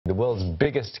The world's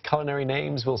biggest culinary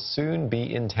names will soon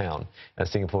be in town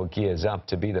as Singapore gears up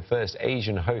to be the first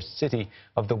Asian host city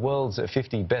of the world's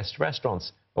 50 Best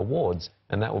Restaurants Awards,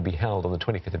 and that will be held on the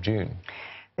 25th of June.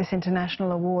 This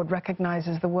international award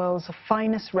recognizes the world's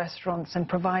finest restaurants and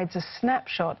provides a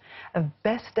snapshot of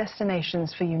best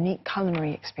destinations for unique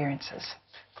culinary experiences.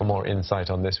 For more insight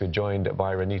on this, we're joined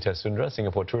by Ranita Sundra,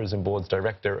 Singapore Tourism Board's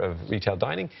Director of Retail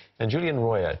Dining, and Julien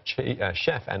Royer,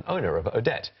 chef and owner of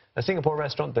Odette, a Singapore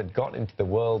restaurant that got into the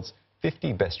world's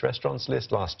 50 Best Restaurants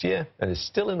list last year and is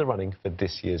still in the running for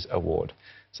this year's award.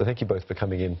 So thank you both for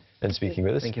coming in and speaking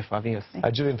with us. Thank you for having us.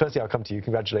 Julien, firstly, I'll come to you.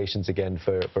 Congratulations again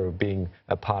for being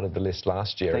a part of the list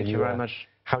last year. Thank you very much.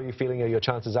 How are you feeling? Your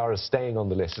chances are of staying on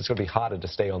the list? It's going to be harder to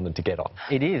stay on than to get on.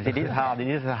 It is hard. It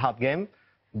is a hard game,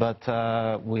 but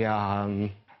we are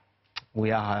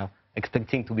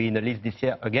expecting to be in the list this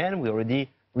year again. We already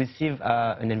received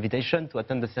an invitation to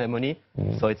attend the ceremony,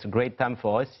 so it's a great time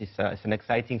for us. It's an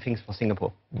exciting thing for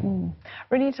Singapore.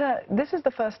 Ranita, this is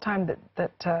the first time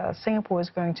that Singapore is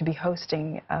going to be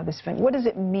hosting this event. What does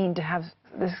it mean to have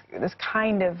this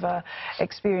kind of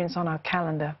experience on our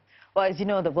calendar? Well, as you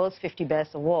know, the World's 50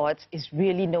 Best Awards is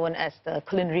really known as the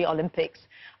Culinary Olympics.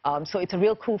 So it's a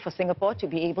real coup for Singapore to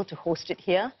be able to host it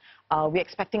here. We're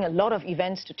expecting a lot of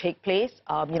events to take place.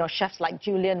 You know, chefs like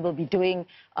Julien will be doing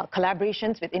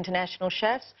collaborations with international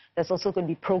chefs. There's also going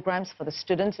to be programs for the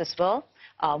students as well.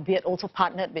 We had also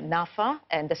partnered with NAFA,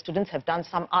 and the students have done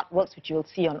some artworks, which you'll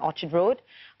see on Orchard Road.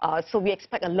 So we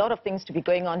expect a lot of things to be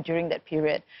going on during that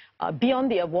period.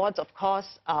 Beyond the awards, of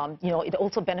course, you know, it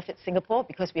also benefits Singapore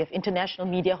because we have international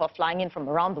media who are flying in from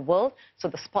around the world. So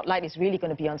the spotlight is really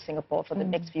going to be on Singapore for the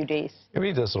next few days. It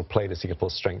really does sort of play to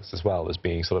Singapore's strengths as well as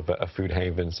being sort of a food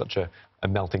haven, such a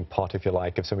melting pot, if you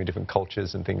like, of so many different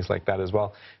cultures and things like that as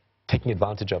well. Taking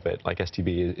advantage of it, like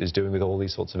STB is doing with all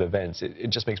these sorts of events, it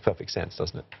just makes perfect sense,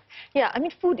 doesn't it? Yeah, I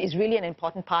mean, food is really an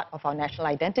important part of our national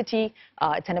identity.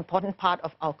 It's an important part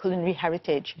of our culinary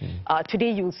heritage.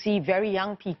 Today, you'll see very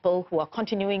young people who are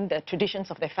continuing the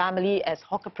traditions of their family as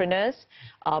hawkerpreneurs.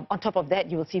 On top of that,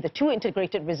 you will see the two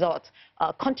integrated resorts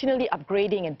continually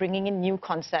upgrading and bringing in new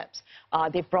concepts.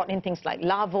 They've brought in things like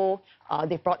Lavo,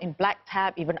 they've brought in Black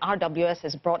Tap, even RWS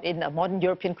has brought in a modern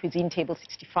European cuisine table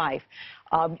 65.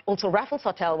 Also, Raffles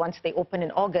Hotel, once they open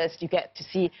in August, you get to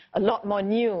see a lot more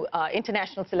new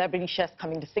international celebrity chefs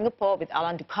coming to Singapore with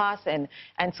Alain Ducasse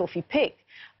and Sophie Pic.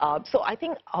 So I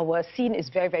think our scene is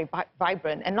very, very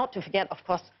vibrant. And not to forget, of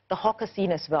course, the hawker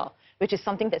scene as well, which is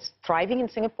something that's thriving in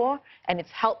Singapore. And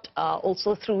it's helped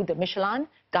also through the Michelin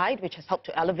Guide, which has helped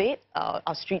to elevate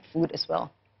our street food as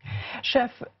well.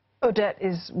 Chef, Odette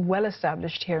is well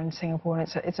established here in Singapore,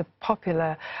 and it's a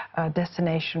popular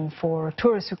destination for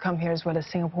tourists who come here as well as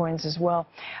Singaporeans as well.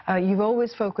 You've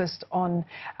always focused on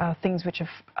things which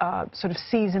are sort of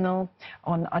seasonal,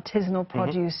 on artisanal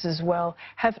produce as well.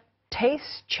 Have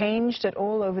tastes changed at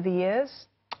all over the years?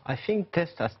 I think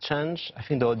taste has changed. I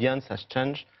think the audience has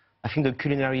changed. I think the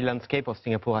culinary landscape of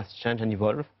Singapore has changed and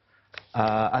evolved.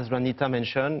 As Ranita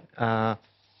mentioned,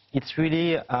 it's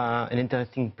really an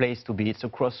interesting place to be. It's a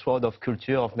crossroad of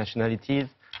culture, of nationalities,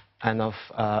 and of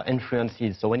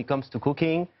influences. So when it comes to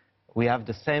cooking, we have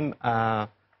the same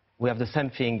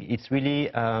thing. It's really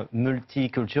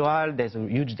multicultural. There's a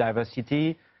huge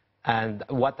diversity, and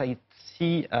what I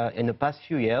see in the past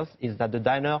few years is that the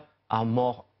diners are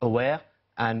more aware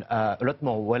and a lot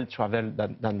more well-traveled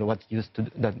than what used to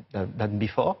than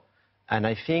before. And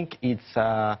I think it's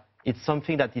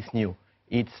something that is new.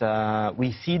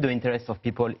 We see the interest of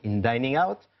people in dining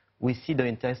out. We see the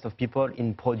interest of people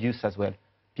in produce as well.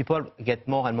 People get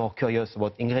more and more curious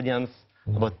about ingredients,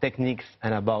 about techniques,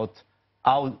 and about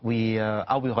how we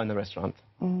run a restaurant.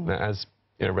 As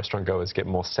you know, restaurant goers get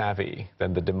more savvy,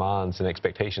 then the demands and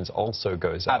expectations also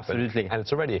goes up. Absolutely. And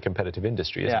it's already a competitive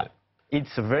industry, isn't it?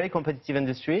 It's a very competitive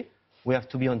industry. We have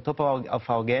to be on top of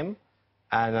our game,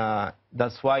 and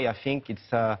that's why I think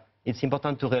it's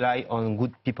important to rely on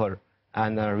good people.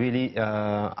 And really,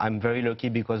 I'm very lucky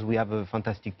because we have a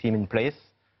fantastic team in place.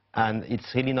 And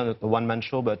it's really not a one-man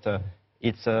show, but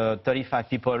it's 35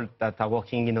 people that are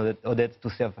working in Odette to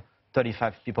serve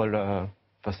 35 people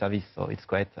for service. So it's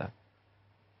quite a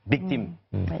big team.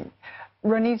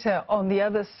 Ranita, on the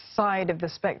other side of the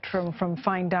spectrum from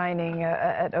fine dining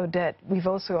at Odette, we've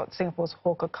also got Singapore's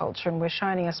hawker culture, and we're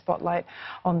shining a spotlight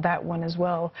on that one as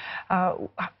well.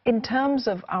 In terms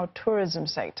of our tourism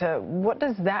sector, what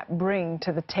does that bring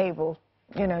to the table?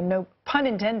 You know, no pun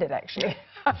intended, actually.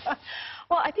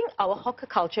 Well, I think our hawker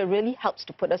culture really helps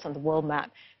to put us on the world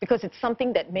map because it's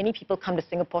something that many people come to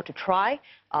Singapore to try.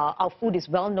 Our food is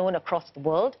well known across the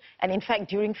world. And in fact,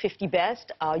 during 50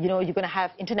 Best, you know, you're going to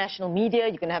have international media,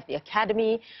 you're going to have the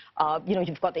Academy, you know,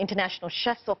 you've got the international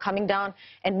chefs who are coming down,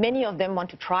 and many of them want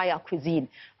to try our cuisine.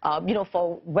 You know,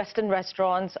 for Western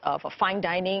restaurants, for fine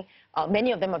dining,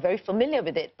 many of them are very familiar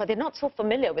with it, but they're not so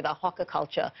familiar with our hawker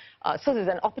culture. So there's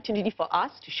an opportunity for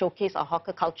us to showcase our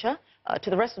hawker culture to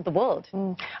the rest of the world.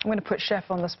 I'm going to put Chef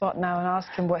on the spot now and ask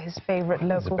him what his favorite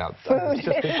local I food was is.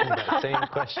 just thinking that same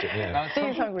question, yeah.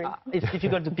 He's hungry. It's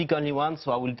difficult to pick only one, so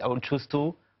I will choose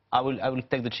two. I will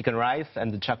take the chicken rice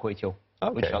and the char kway teow,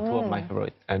 which are two of my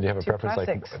favorites. And you have a Two preference,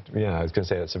 classics. like, yeah, I was going to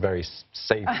say that's a very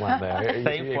safe one there.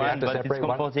 Safe You have one, to but it's separate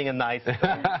one. comforting and nice.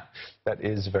 That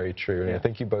is very true. Yeah.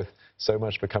 Thank you both so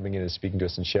much for coming in and speaking to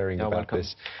us and sharing You're about welcome.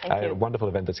 this Thank you. wonderful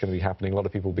event that's going to be happening. A lot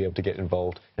of people will be able to get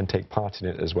involved and take part in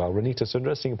it as well. Ranita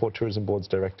Sundra, Singapore Tourism Board's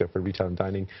Director for Retail and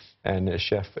Dining, and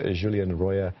Chef Julien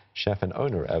Royer, Chef and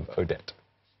owner of Odette.